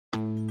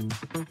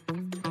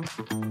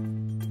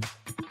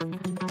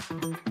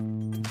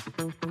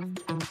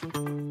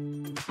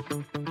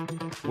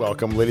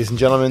Welcome, ladies and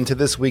gentlemen, to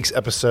this week's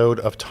episode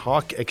of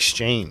Talk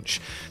Exchange.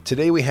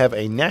 Today we have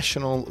a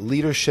national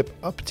leadership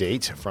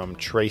update from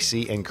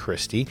Tracy and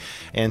Christy,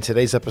 and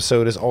today's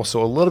episode is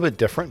also a little bit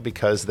different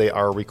because they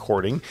are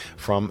recording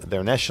from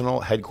their national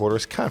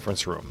headquarters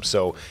conference room.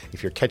 So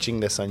if you're catching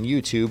this on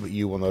YouTube,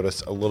 you will notice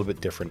a little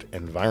bit different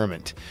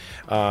environment.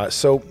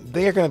 So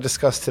they are going to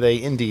discuss today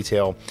in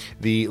detail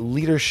the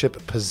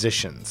leadership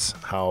positions,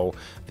 how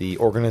the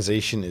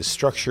organization is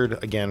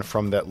structured, again,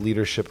 from that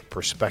leadership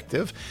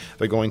perspective.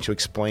 They're going to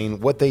explain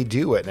what they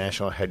do at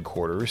national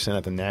headquarters and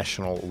at the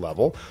national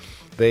level.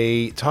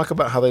 They talk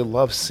about how they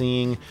love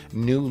seeing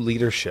new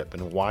leadership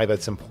and why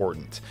that's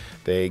important.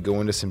 They go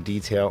into some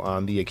detail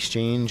on the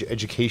Exchange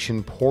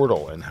Education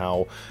Portal and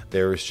how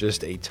there's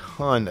just a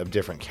ton of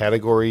different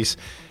categories,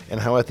 and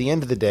how at the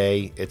end of the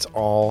day, it's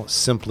all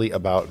simply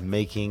about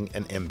making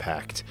an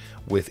impact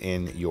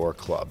within your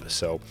club.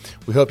 So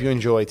we hope you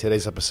enjoy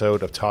today's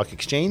episode of Talk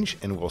Exchange,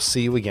 and we'll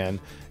see you again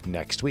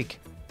next week.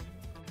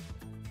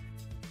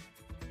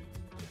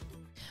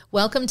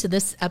 Welcome to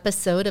this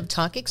episode of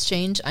Talk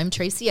Exchange. I'm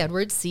Tracy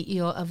Edwards,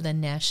 CEO of the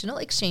National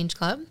Exchange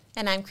Club.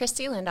 And I'm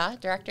Christy Lindahl,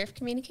 Director of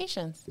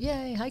Communications.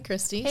 Yay. Hi,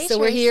 Christy. Hey, so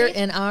we're Tracy. here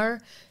in our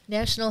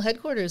national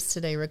headquarters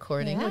today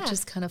recording, Yeah. which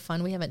is kind of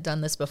fun. We haven't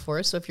done this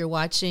before. So if you're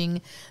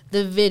watching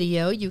the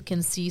video, you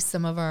can see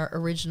some of our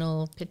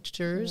original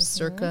pictures,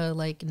 circa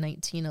like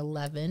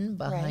 1911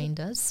 behind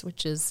us,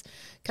 which is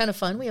kind of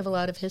fun. We have a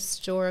lot of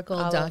historical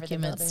All over the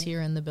documents building.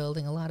 here in the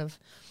building, a lot of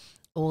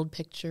old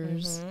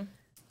pictures.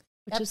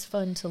 Which is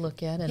fun to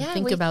look at and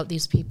think about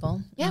these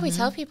people. Yeah, we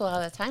tell people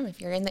all the time,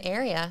 if you're in the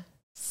area,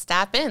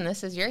 stop in.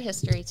 This is your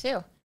history,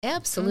 too.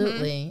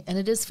 Absolutely. And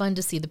it is fun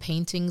to see the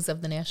paintings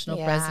of the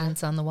national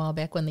presidents on the wall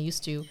back when they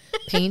used to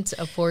paint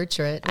a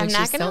portrait. I'm which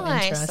not is going to so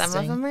lie. interesting.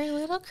 Some of them are a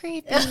little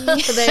creepy.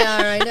 They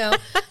are, I know.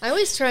 I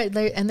always try,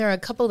 and there are a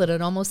couple that it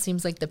almost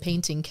seems like the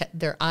painting,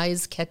 their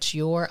eyes catch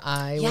your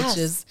eye, Yes.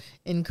 which is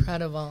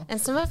incredible.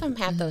 And some of them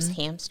have those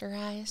hamster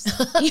eyes.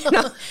 You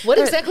know, What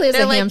exactly is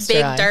they're a like hamster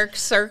big eye? dark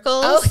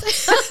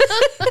circles.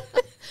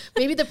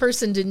 Maybe the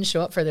person didn't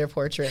show up for their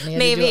portrait and they had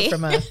to do Maybe. it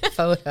from a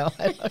photo.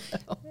 I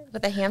don't know.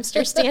 With a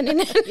hamster standing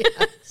in.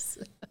 Yes.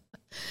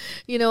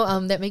 You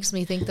know, that makes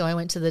me think, though, I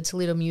went to the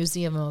Toledo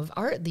Museum of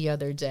Art the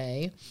other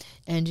day,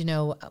 and, you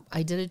know,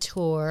 I did a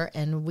tour,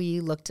 and we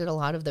looked at a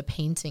lot of the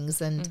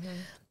paintings, and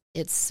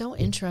it's so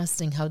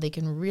interesting how they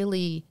can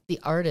really, the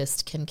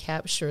artist can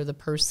capture the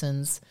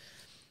person's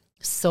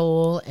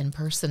soul and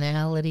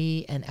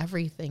personality and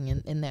everything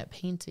in that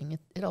painting.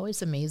 It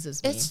always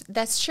amazes me.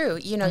 That's true.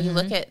 You know, you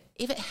look at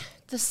even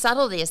the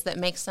subtleties that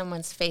make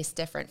someone's face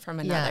different from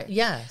another.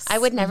 Yes. I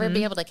would never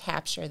be able to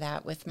capture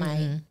that with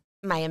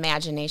my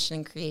imagination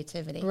and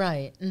creativity.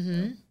 Right.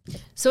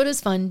 So it is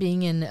fun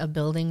being in a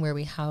building where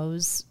we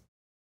house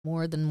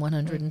more than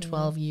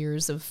 112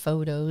 years of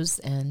photos,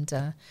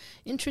 and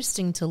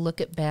interesting to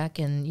look at back.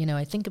 And, you know,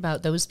 I think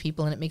about those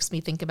people, and it makes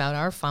me think about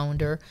our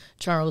founder,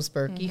 Charles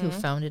Berkey, who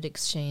founded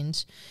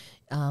Exchange.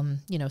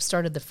 You know,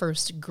 started the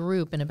first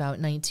group in about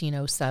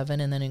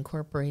 1907 and then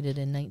incorporated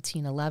in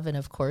 1911,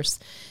 of course.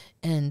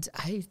 And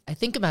I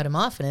think about him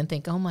often and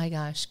think, oh my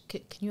gosh,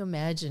 can you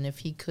imagine if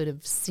he could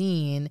have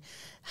seen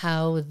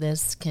how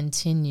this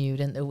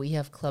continued, and that we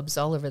have clubs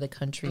all over the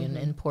country and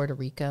in Puerto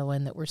Rico,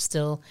 and that we're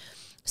still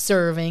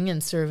serving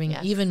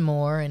Yes. even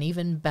more and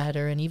even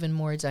better and even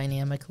more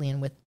dynamically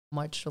and with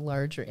much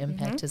larger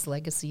impact. His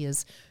legacy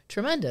is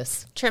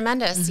tremendous.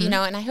 Tremendous, you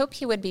know, and I hope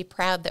he would be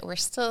proud that we're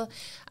still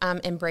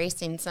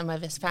embracing some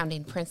of his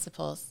founding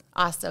principles.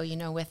 Also, you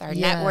know, with our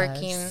Yes.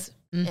 networking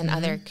in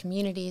other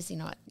communities, you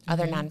know,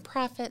 other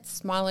nonprofits,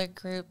 smaller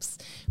groups,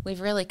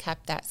 we've really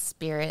kept that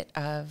spirit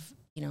of,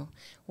 you know,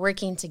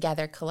 working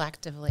together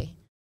collectively.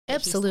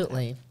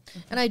 Absolutely.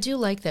 And I do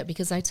like that,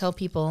 because I tell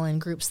people in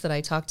groups that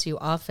I talk to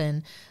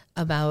often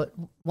about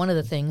one of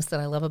the things that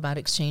I love about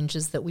Exchange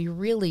is that we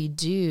really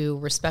do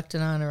respect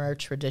and honor our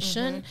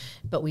tradition,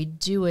 but we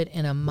do it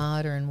in a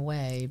modern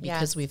way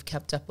because we've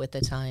kept up with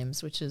the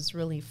times, which is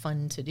really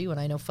fun to do. And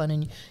I know fun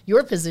in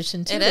your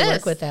position too to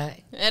work with that.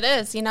 It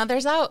is. You know,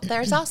 there's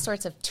all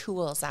sorts of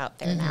tools out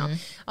there now,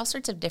 all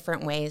sorts of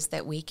different ways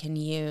that we can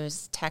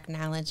use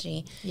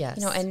technology. Yes.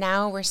 You know, and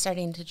now we're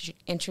starting to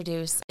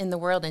introduce in the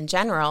world in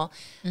general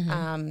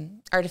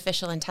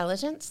artificial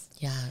intelligence.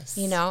 Yes.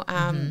 You know,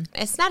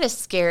 it's not as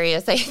scary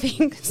as I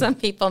think some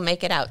people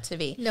make it out to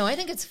be. No, I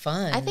think it's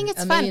fun. I think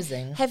it's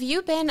amazing. fun. Have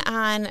you been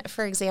on,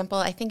 for example,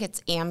 I think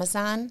it's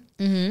Amazon,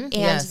 and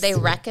Yes. they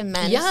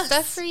recommend Yes.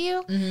 stuff for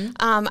you?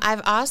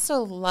 I've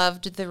also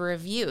loved the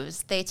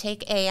reviews. They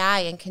take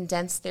AI and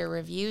condense their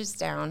reviews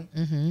down,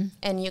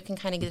 and you can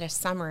kind of get a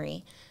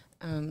summary.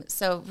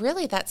 So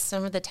really, that's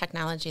some of the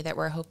technology that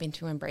we're hoping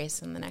to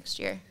embrace in the next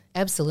year.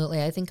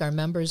 Absolutely. I think our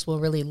members will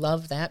really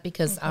love that,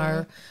 because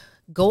our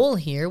goal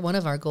here, one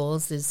of our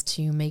goals is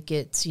to make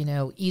it,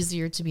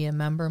 easier to be a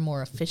member,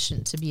 more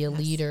efficient to be a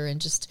leader,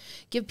 and just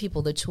give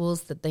people the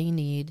tools that they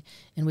need.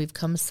 And we've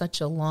come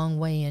such a long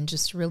way in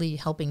just really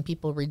helping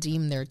people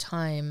redeem their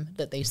time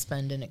that they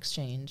spend in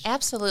exchange.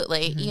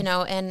 Absolutely.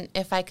 And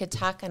if I could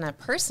talk on a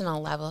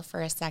personal level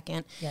for a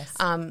second, Yes.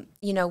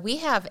 We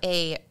have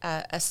a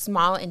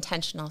small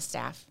intentional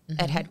staff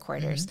at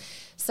headquarters.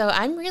 So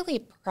I'm really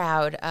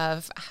proud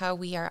of how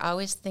we are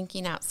always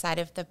thinking outside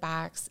of the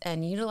box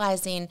and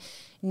utilizing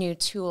new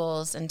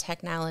tools and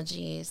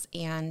technologies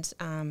and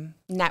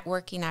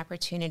networking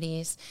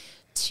opportunities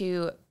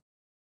to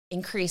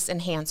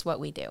enhance what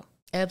we do.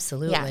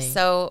 Absolutely. Yeah,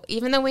 so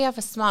even though we have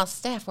a small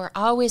staff, we're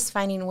always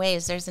finding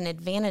ways. There's an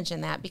advantage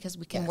in that because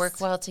we can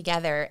work well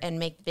together and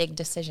make big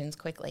decisions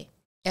quickly.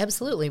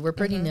 Absolutely. We're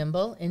pretty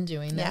nimble in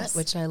doing that,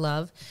 which I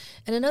love.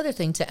 And another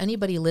thing, to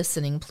anybody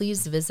listening,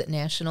 please visit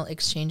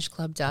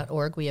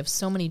nationalexchangeclub.org. We have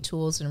so many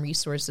tools and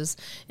resources.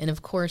 And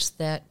of course,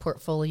 that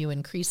portfolio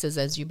increases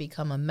as you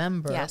become a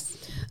member,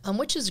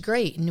 which is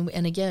great.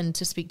 And again,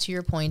 to speak to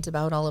your point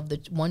about all of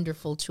the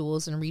wonderful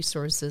tools and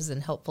resources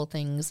and helpful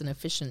things and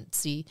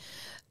efficiency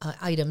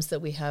items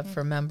that we have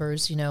for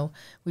members,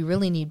 we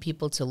really need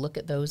people to look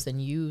at those and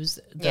use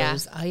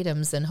those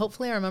items. And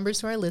hopefully our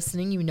members who are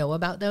listening, know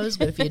about those.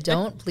 But if you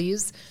don't,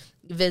 please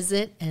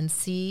visit and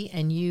see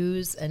and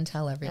use and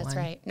tell everyone. That's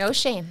right. No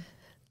shame.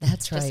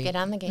 That's right. Just get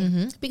on the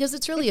game. Because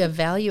it's really a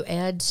value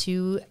add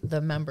to the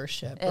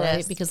membership,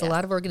 right? Because a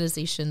lot of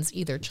organizations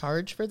either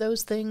charge for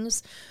those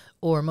things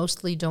or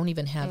mostly don't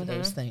even have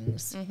those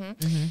things.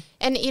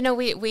 And,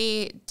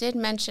 we did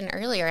mention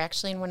earlier,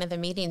 actually, in one of the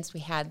meetings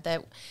we had,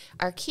 that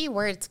our key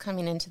words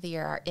coming into the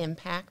year are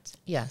impact,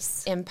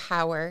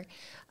 empower.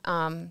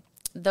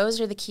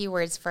 Those are the key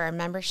words for our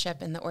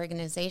membership in the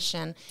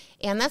organization.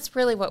 And that's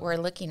really what we're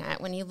looking at.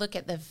 When you look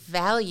at the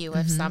value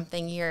of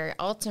something, you're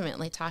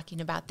ultimately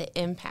talking about the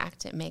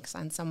impact it makes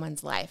on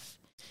someone's life.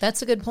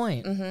 That's a good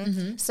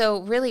point.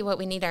 So really what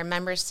we need our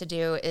members to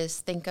do is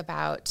think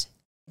about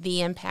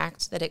the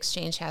impact that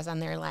Exchange has on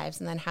their lives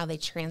and then how they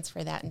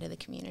transfer that into the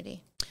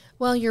community.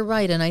 Well, you're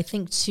right. And I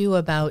think, too,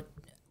 about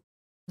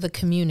the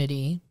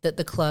community that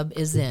the club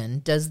is in.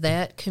 Does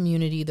that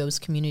community, those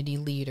community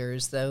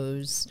leaders,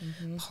 those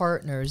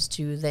partners,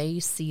 do they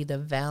see the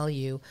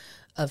value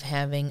of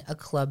having a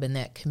club in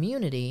that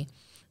community?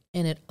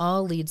 And it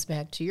all leads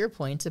back to your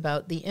point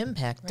about the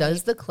impact. Right.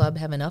 Does the club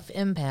have enough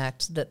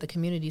impact that the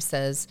community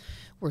says,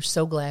 we're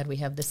so glad we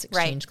have this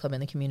Exchange club in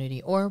the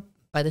community? Or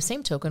by the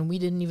same token, we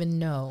didn't even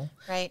know.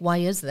 Right. Why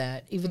is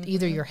that?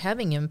 Either you're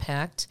having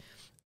impact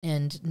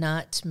and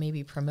not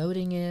maybe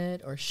promoting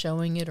it or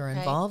showing it or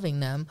involving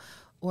them,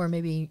 or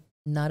maybe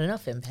not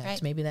enough impact.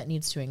 Right. Maybe that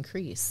needs to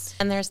increase.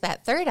 And there's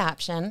that third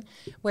option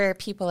where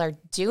people are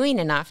doing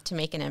enough to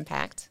make an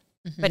impact,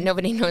 but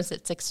nobody knows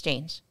it's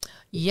Exchange.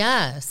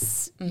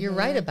 Yes, you're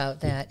right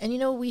about that.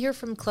 And, we hear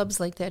from clubs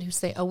like that who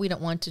say, we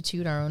don't want to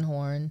toot our own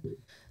horn,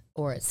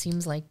 or it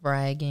seems like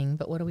bragging.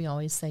 But what do we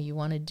always say? You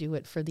want to do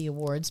it for the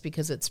awards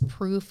because it's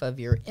proof of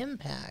your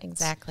impact.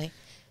 Exactly.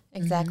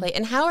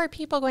 And how are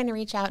people going to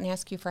reach out and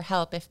ask you for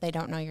help if they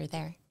don't know you're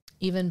there?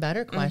 Even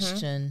better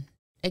question.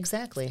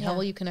 Exactly. Yeah. How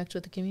will you connect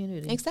with the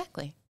community?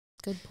 Exactly.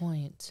 Good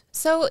point.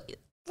 So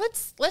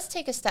let's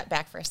take a step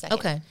back for a second.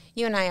 Okay.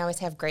 You and I always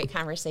have great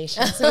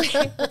conversations. So we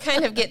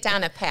kind of get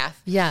down a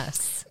path.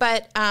 Yes.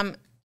 But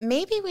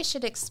maybe we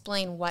should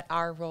explain what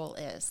our role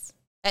is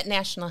at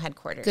national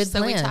headquarters. Good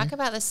plan. We talk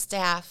about the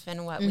staff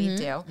and what we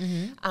do,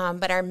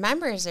 but our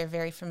members are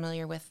very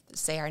familiar with,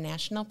 say, our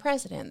national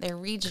president, their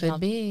regional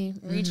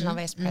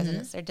vice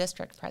presidents, their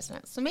district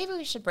presidents. So maybe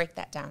we should break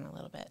that down a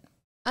little bit.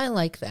 I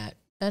like that.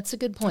 That's a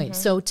good point.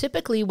 So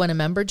typically when a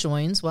member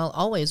joins,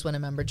 always when a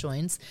member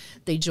joins,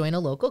 they join a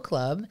local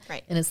club.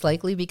 Right. And it's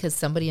likely because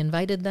somebody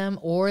invited them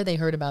or they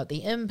heard about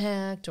the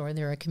impact or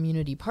they're a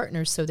community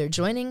partner. So they're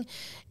joining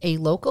a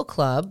local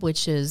club,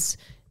 which is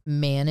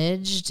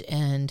managed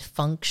and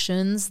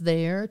functions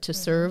there to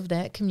serve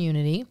that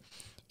community.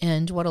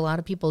 And what a lot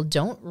of people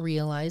don't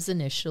realize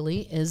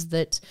initially is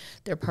that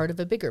they're part of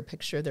a bigger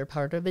picture. They're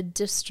part of a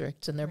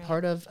district, and they're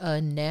part of a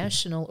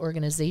national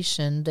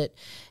organization that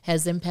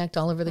has impact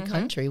all over the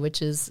country,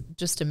 which is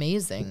just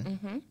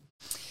amazing.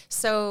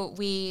 So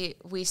we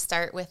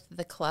start with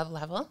the club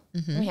level.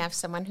 We have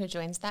someone who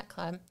joins that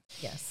club.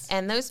 Yes.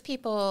 And those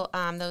people,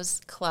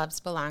 those clubs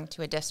belong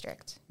to a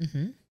district.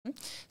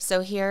 So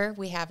here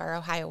we have our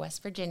Ohio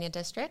West Virginia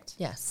district.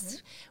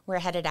 Yes. We're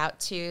headed out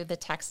to the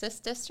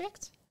Texas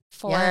district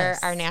for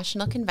our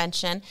national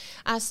convention.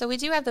 So we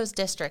do have those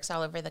districts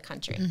all over the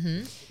country.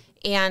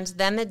 And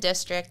then the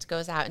district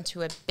goes out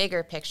into a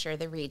bigger picture,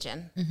 the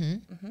region.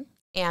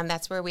 And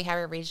that's where we have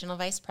our regional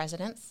vice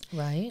presidents.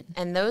 Right.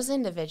 And those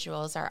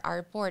individuals are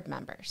our board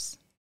members.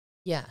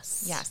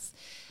 Yes. Yes.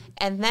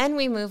 And then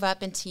we move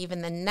up into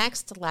even the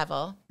next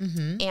level,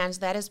 and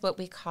that is what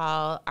we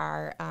call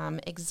our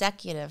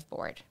executive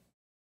board.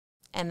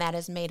 And that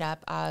is made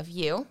up of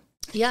you.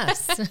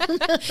 Yes.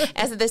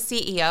 As the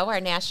CEO, our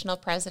national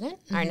president,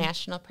 our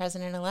national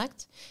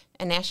president-elect,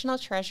 a national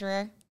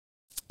treasurer,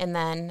 and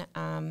then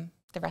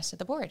the rest of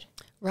the board.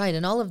 Right,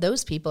 and all of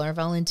those people are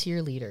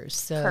volunteer leaders.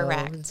 So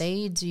Correct.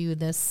 They do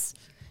this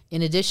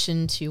in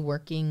addition to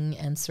working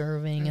and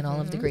serving and all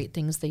of the great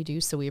things they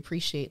do. So we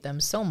appreciate them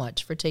so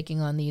much for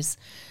taking on these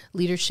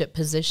leadership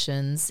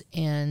positions.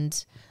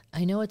 And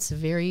I know it's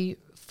very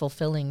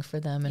fulfilling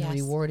for them and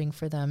rewarding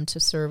for them to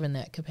serve in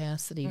that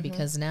capacity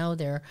because now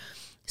they're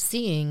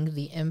seeing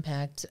the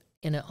impact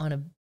on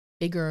a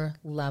bigger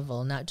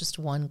level, not just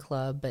one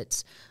club,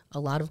 but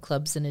a lot of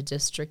clubs in a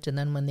district. And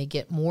then when they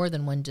get more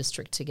than one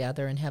district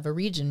together and have a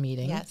region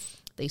meeting,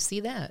 they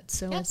see that.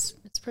 So it's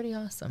pretty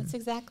awesome. That's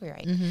exactly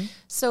right.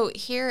 So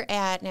here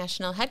at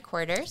National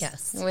Headquarters,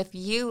 with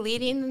you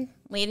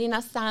leading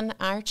us on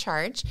our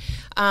charge,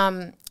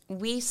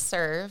 we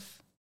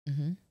serve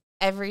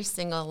every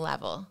single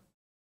level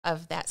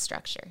of that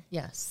structure.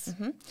 Yes.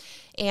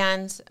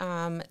 And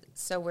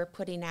so we're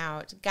putting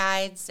out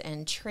guides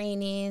and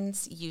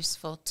trainings,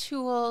 useful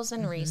tools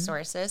and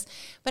resources.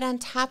 But on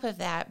top of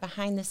that,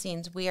 behind the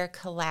scenes, we are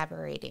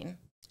collaborating.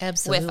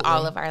 Absolutely. With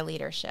all of our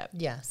leadership.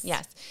 Yes.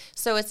 Yes.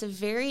 So it's a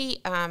very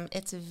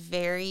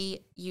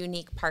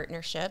unique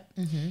partnership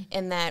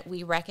in that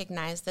we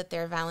recognize that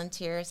there are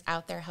volunteers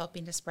out there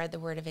helping to spread the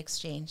word of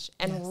Exchange.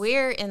 And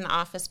we're in the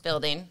office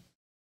building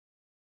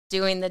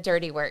doing the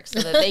dirty work so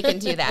that they can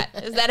do that.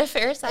 Is that a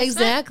fair assessment?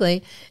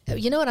 Exactly.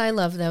 You know what I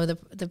love, though?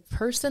 The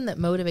person that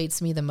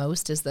motivates me the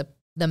most is the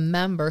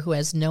member who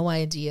has no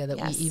idea that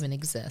we even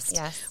exist.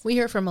 Yes. We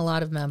hear from a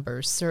lot of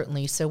members,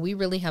 certainly. So we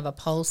really have a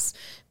pulse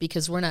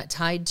because we're not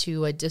tied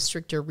to a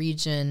district or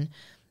region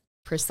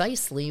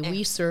precisely.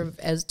 We serve,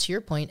 as to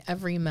your point,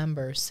 every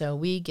member. So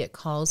we get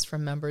calls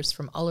from members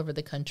from all over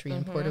the country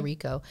in Puerto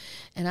Rico.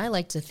 And I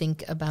like to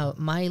think about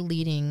my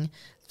leading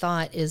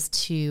thought is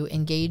to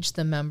engage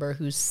the member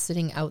who's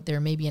sitting out there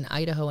maybe in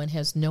Idaho and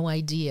has no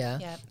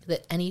idea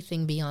that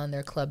anything beyond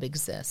their club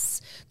exists.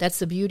 That's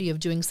the beauty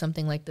of doing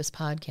something like this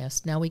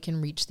podcast. Now we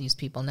can reach these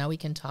people. Now we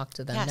can talk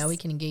to them. Now we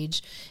can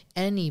engage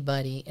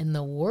anybody in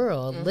the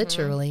world,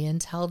 literally, and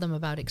tell them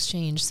about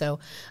Exchange. So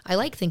I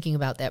like thinking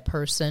about that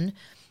person.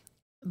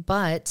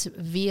 But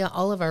via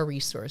all of our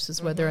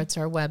resources, whether it's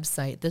our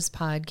website, this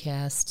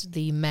podcast,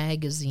 the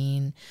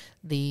magazine,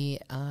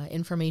 the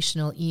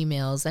informational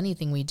emails,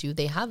 anything we do,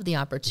 they have the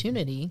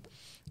opportunity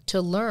to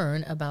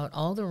learn about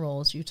all the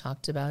roles you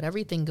talked about,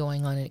 everything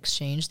going on in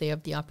Exchange. They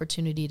have the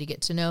opportunity to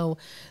get to know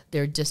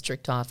their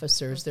district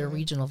officers, their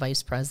regional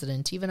vice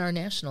president, even our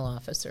national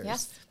officers.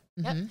 Yes.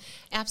 Yep,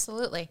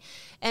 absolutely.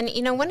 And,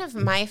 you know, one of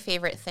my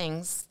favorite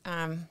things,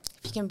 if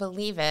you can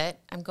believe it,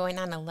 I'm going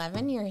on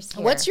 11 years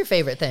here. What's your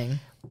favorite thing?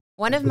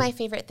 One of my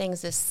favorite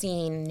things is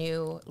seeing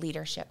new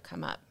leadership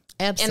come up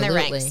Absolutely. in the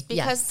ranks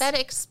because that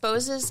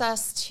exposes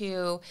us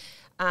to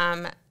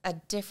a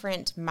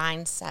different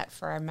mindset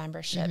for our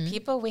membership.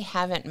 People we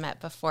haven't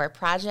met before,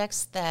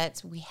 projects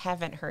that we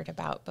haven't heard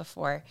about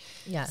before.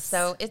 Yes.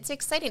 So it's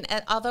exciting.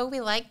 Although we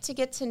like to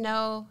get to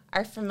know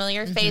our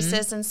familiar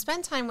faces and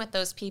spend time with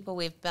those people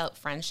we've built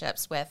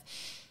friendships with,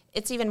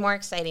 it's even more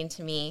exciting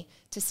to me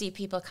to see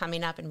people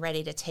coming up and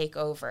ready to take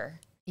over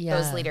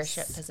those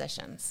leadership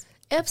positions.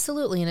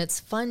 Absolutely. And it's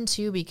fun,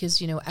 too,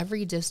 because, you know,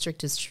 every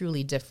district is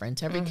truly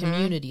different. Every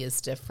community is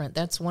different.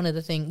 That's one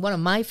of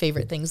my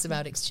favorite things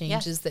about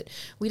Exchange is that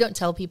we don't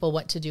tell people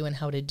what to do and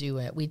how to do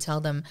it. We tell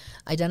them,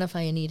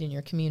 identify a need in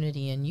your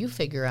community, and you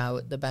figure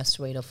out the best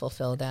way to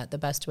fulfill that, the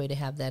best way to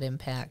have that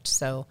impact.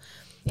 So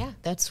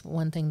that's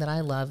one thing that I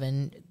love,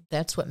 and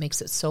that's what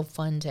makes it so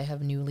fun to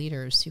have new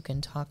leaders who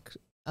can talk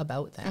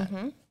about that.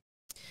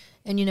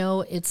 And, you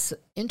know, it's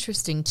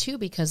interesting, too,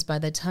 because by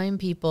the time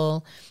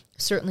people,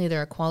 certainly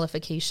there are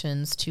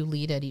qualifications to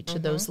lead at each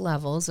of those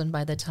levels, and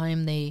by the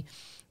time they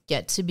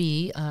get to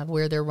be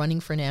where they're running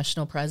for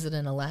national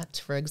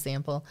president-elect, for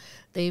example,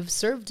 they've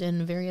served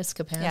in various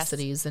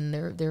capacities, and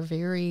they're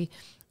very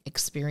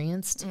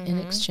experienced in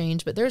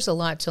Exchange, but there's a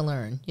lot to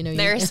learn. You know,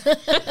 there's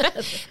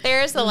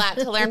a lot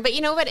to learn, but you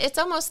know what? It's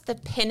almost the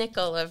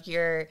pinnacle of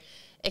your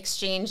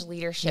Exchange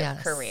leadership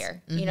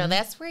career. You know,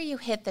 that's where you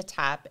hit the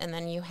top, and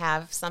then you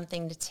have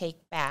something to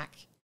take back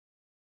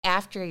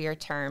after your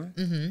term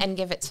and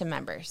give it to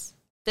members.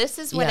 This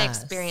is what I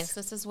experienced.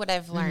 This is what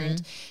I've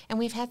learned. And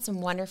we've had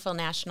some wonderful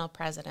national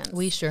presidents.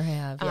 We sure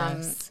have,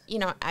 yes. You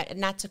know,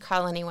 not to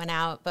call anyone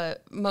out,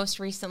 but most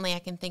recently I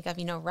can think of,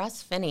 you know,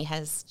 Russ Finney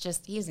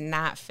he's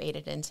not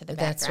faded into the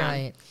background. That's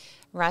right.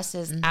 Russ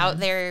is out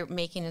there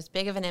making as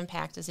big of an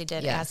impact as he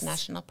did as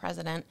national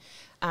president.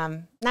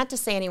 Not to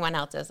say anyone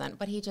else isn't,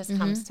 but he just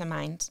comes to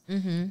mind.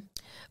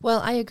 Well,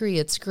 I agree.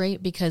 It's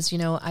great because, you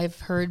know, I've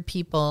heard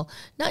people,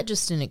 not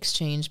just in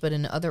Exchange, but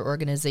in other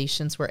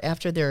organizations where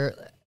after their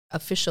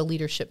official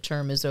leadership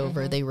term is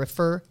over, they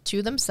refer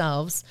to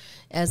themselves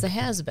as a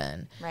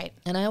has-been. Right.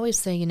 And I always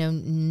say, you know,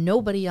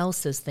 nobody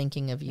else is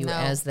thinking of you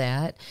as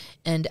that.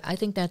 And I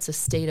think that's a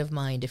state of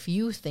mind. If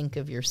you think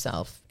of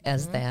yourself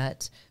as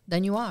that,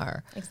 then you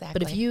are. Exactly.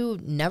 But if you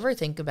never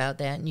think about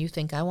that and you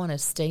think, I want to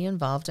stay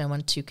involved, I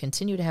want to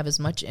continue to have as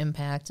much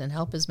impact and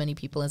help as many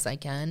people as I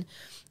can,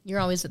 you're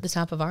always at the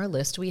top of our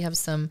list. We have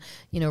some,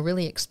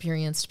 really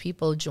experienced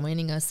people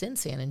joining us in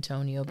San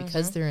Antonio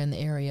because they're in the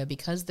area,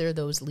 because they're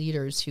those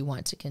leaders who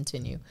want to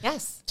continue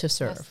to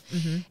serve.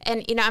 Yes.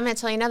 And, I'm going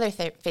to tell you another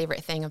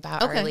favorite thing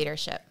about our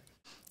leadership.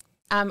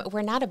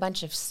 We're not a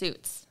bunch of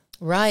suits.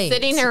 Right.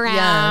 Sitting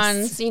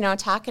around,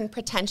 talking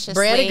pretentiously.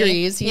 Brad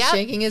agrees. He's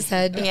shaking his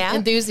head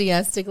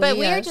enthusiastically. But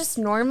we are just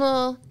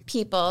normal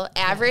people,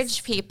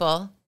 average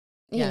people,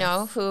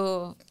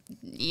 who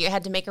you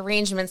had to make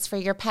arrangements for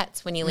your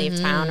pets when you leave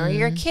town or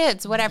your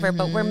kids, whatever.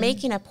 But we're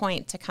making a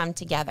point to come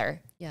together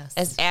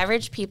as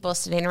average people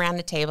sitting around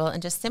a table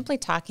and just simply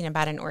talking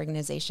about an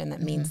organization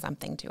that means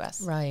something to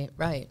us.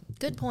 Right.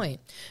 Good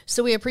point.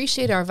 So we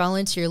appreciate our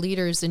volunteer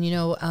leaders. And,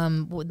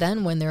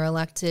 then when they're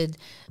elected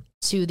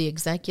to the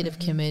executive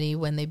committee,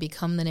 when they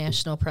become the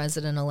national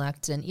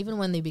president-elect, and even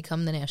when they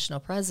become the national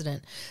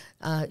president,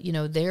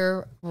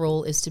 their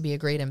role is to be a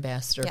great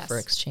ambassador for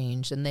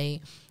Exchange. And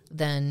they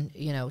then,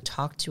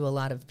 talk to a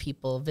lot of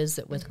people,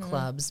 visit with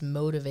clubs,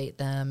 motivate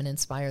them and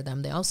inspire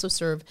them. They also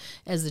serve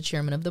as the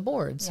chairman of the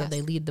board. So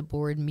they lead the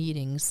board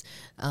meetings,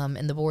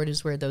 and the board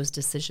is where those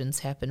decisions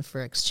happen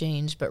for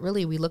Exchange. But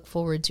really, we look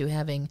forward to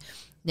having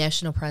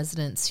national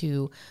presidents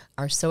who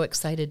are so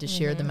excited to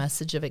share the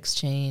message of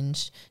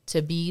Exchange,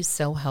 to be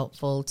so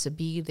helpful, to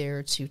be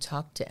there to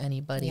talk to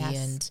anybody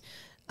and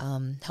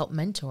help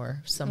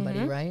mentor somebody,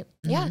 right?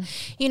 Yeah.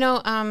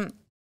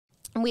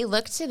 We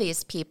look to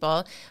these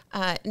people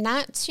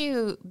not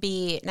to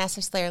be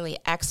necessarily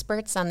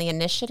experts on the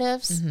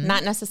initiatives,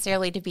 not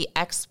necessarily to be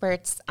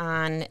experts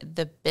on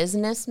the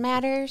business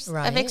matters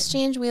of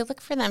Exchange. We look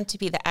for them to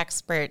be the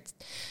experts,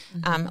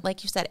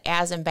 like you said,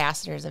 as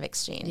ambassadors of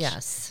Exchange.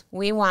 Yes.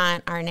 We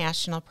want our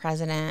national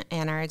president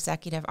and our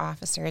executive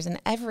officers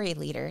and every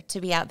leader to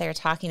be out there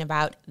talking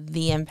about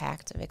the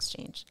impact of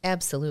Exchange.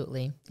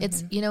 Absolutely.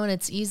 It's, and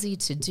it's easy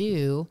to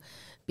do,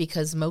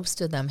 because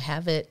most of them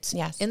have it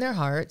in their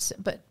hearts,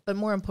 but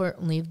more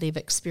importantly, they've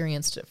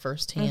experienced it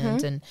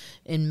firsthand and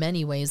in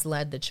many ways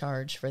led the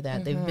charge for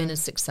that. They've been a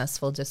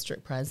successful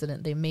district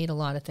president. They made a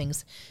lot of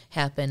things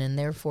happen, and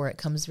therefore it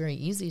comes very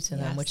easy to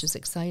them, which is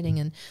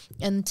exciting.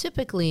 And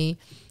typically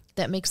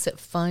that makes it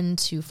fun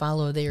to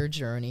follow their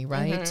journey,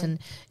 right?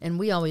 And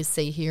we always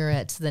say here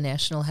at the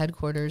national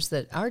headquarters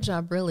that our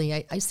job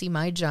really, I see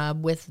my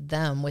job with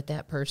them, with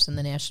that person,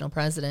 the national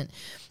president,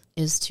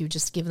 is to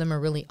just give them a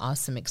really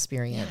awesome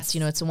experience.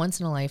 It's a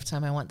once in a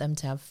lifetime. I want them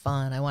to have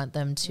fun. I want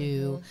them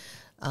to,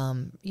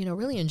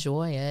 really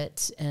enjoy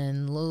it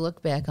and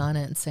look back on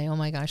it and say, oh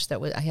my gosh,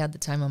 I had the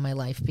time of my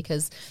life,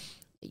 because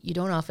you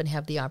don't often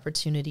have the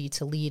opportunity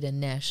to lead a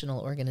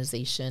national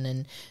organization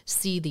and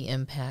see the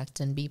impact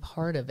and be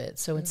part of it.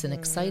 So it's an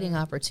exciting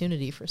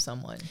opportunity for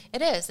someone.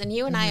 It is. And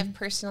you and I have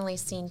personally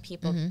seen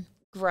people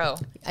grow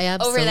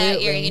over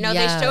that year.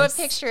 They show a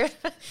picture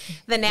of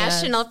the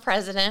national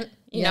president,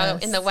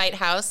 in the White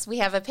House. We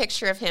have a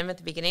picture of him at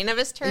the beginning of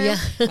his term.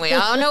 We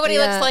all know what he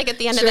looks like at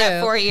the end of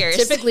that 4 years.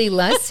 Typically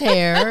less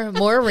hair,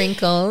 more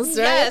wrinkles. Right?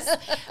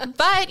 Yes.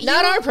 But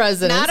not our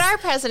president. Not our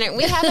president.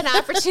 We have an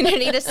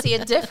opportunity to see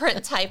a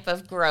different type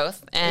of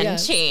growth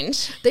and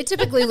change. They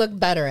typically look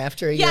better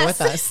after a year with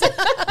us.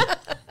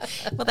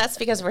 Well, that's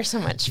because we're so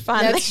much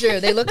fun. That's true.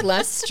 They look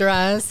less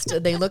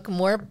stressed. They look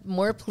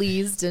more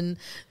pleased and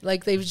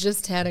like they've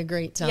just had a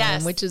great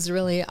time, which is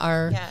really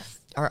our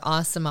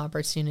awesome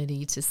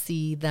opportunity to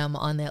see them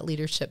on that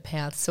leadership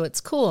path. So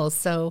it's cool.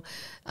 So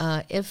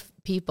if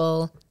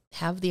people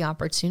have the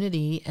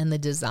opportunity and the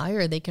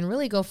desire, they can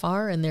really go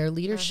far in their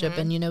leadership.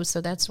 And,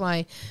 so that's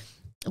why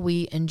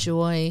we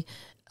enjoy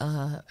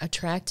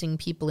attracting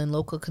people in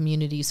local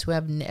communities who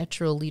have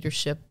natural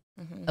leadership,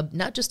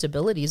 not just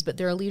abilities, but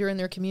they're a leader in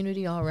their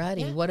community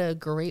already. What a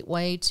great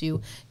way to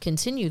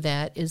continue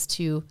that is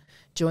to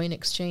join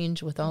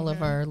Exchange with all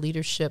of our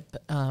leadership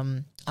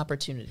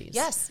opportunities.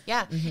 Yes,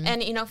 yeah.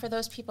 And, for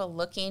those people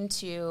looking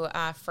to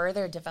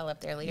further develop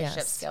their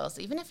leadership skills,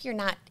 even if you're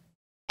not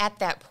at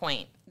that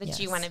point that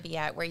you want to be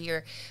at, where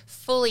you're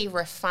fully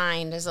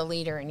refined as a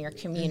leader in your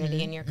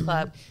community and your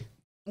club,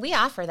 we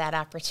offer that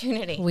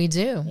opportunity. We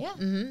do. Yeah.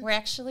 We're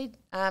actually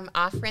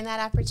offering that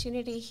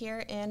opportunity here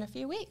in a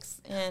few weeks.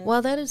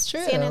 Well, that is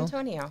true. San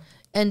Antonio.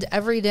 And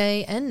every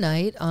day and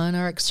night on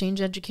our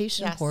Exchange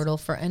Education portal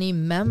for any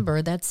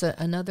member. That's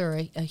another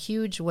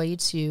huge way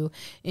to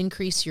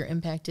increase your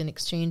impact in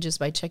exchanges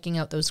by checking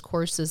out those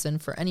courses.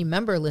 And for any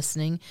member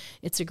listening,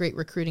 it's a great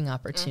recruiting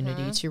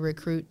opportunity to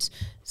recruit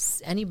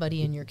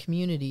anybody in your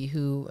community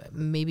who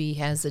maybe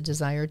has a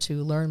desire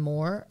to learn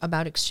more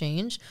about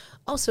Exchange,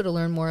 also to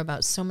learn more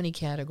about so many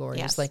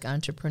categories like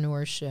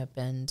entrepreneurship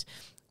and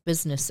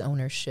business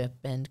ownership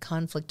and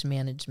conflict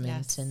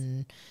management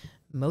and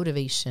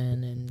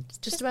motivation and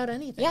just about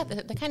anything. Yeah,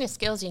 the kind of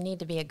skills you need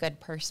to be a good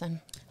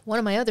person. One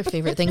of my other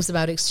favorite things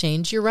about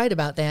Exchange, you're right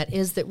about that,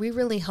 is that we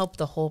really help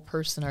the whole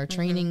person. Our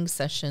training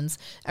sessions,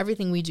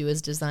 everything we do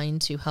is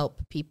designed to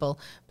help people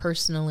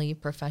personally,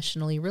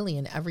 professionally, really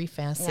in every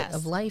facet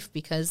of life,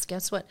 because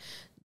guess what?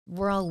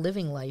 We're all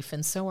living life,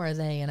 and so are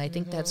they. And I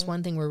think that's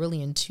one thing we're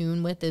really in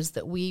tune with, is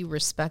that we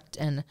respect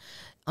and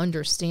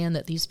understand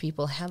that these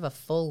people have a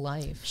full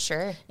life.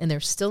 Sure. And they're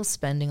still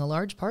spending a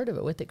large part of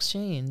it with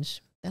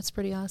Exchange. That's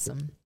pretty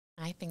awesome.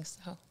 I think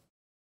so.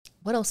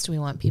 What else do we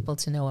want people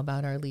to know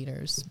about our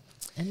leaders?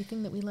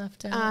 Anything that we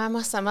left out?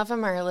 Well, some of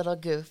them are a little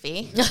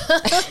goofy.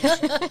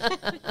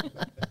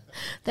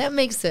 That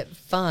makes it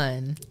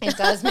fun. It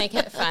does make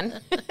it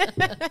fun.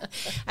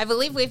 I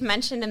believe we've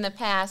mentioned in the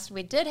past,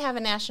 we did have a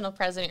national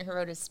president who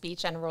wrote a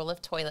speech on a roll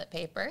of toilet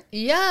paper.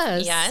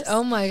 Yes. Yes.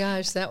 Oh my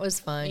gosh, that was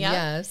fun. Yep.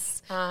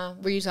 Yes.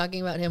 Were you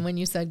talking about him when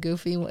you said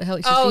goofy? He's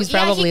he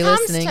probably comes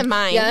listening. to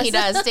mind. Yes. He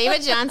does.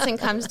 David Johnson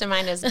comes to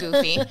mind as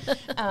goofy.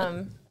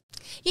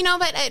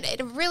 But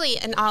it really,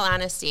 in all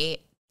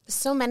honesty,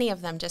 so many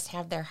of them just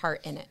have their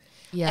heart in it.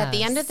 Yes. At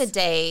the end of the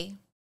day,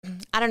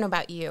 I don't know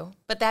about you,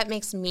 but that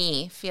makes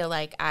me feel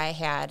like I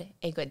had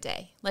a good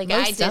day. Like Most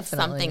I did definitely.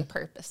 something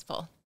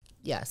purposeful.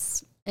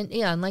 Yes.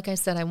 And like I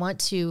said, I want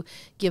to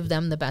give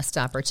them the best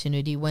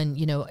opportunity when,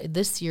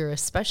 this year,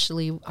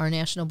 especially our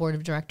National Board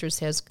of Directors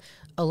has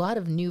a lot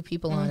of new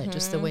people on it,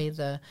 just the way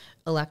the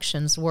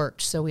elections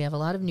worked. So we have a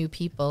lot of new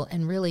people,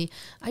 and really,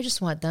 I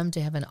just want them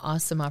to have an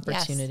awesome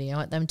opportunity. Yes. I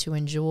want them to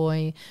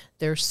enjoy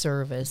their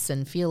service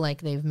and feel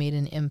like they've made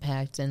an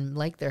impact and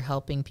like they're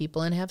helping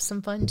people, and have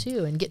some fun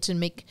too, and get to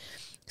make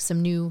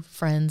some new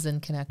friends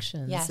and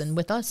connections. Yes. And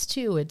with us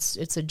too,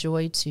 it's a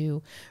joy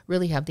to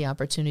really have the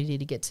opportunity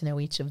to get to know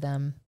each of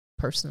them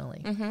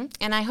personally. Mm-hmm.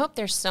 And I hope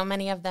there's so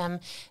many of them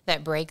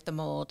that break the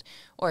mold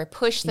or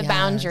push the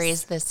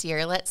boundaries this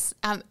year. Let's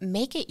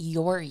make it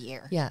your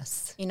year.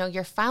 Yes.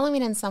 You're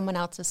following in someone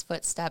else's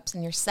footsteps,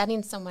 and you're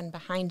setting someone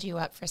behind you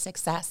up for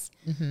success.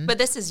 But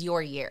this is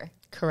your year.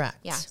 Correct.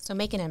 Yeah. So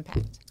make an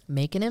impact.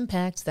 Make an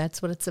impact.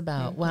 That's what it's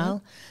about.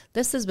 Well,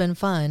 this has been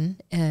fun,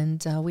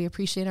 and we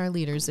appreciate our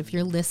leaders. If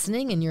you're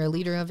listening and you're a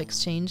leader of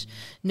Exchange,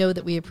 know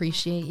that we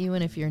appreciate you.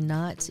 And if you're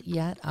not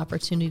yet,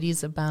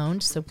 opportunities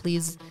abound. So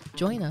please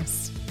join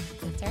us.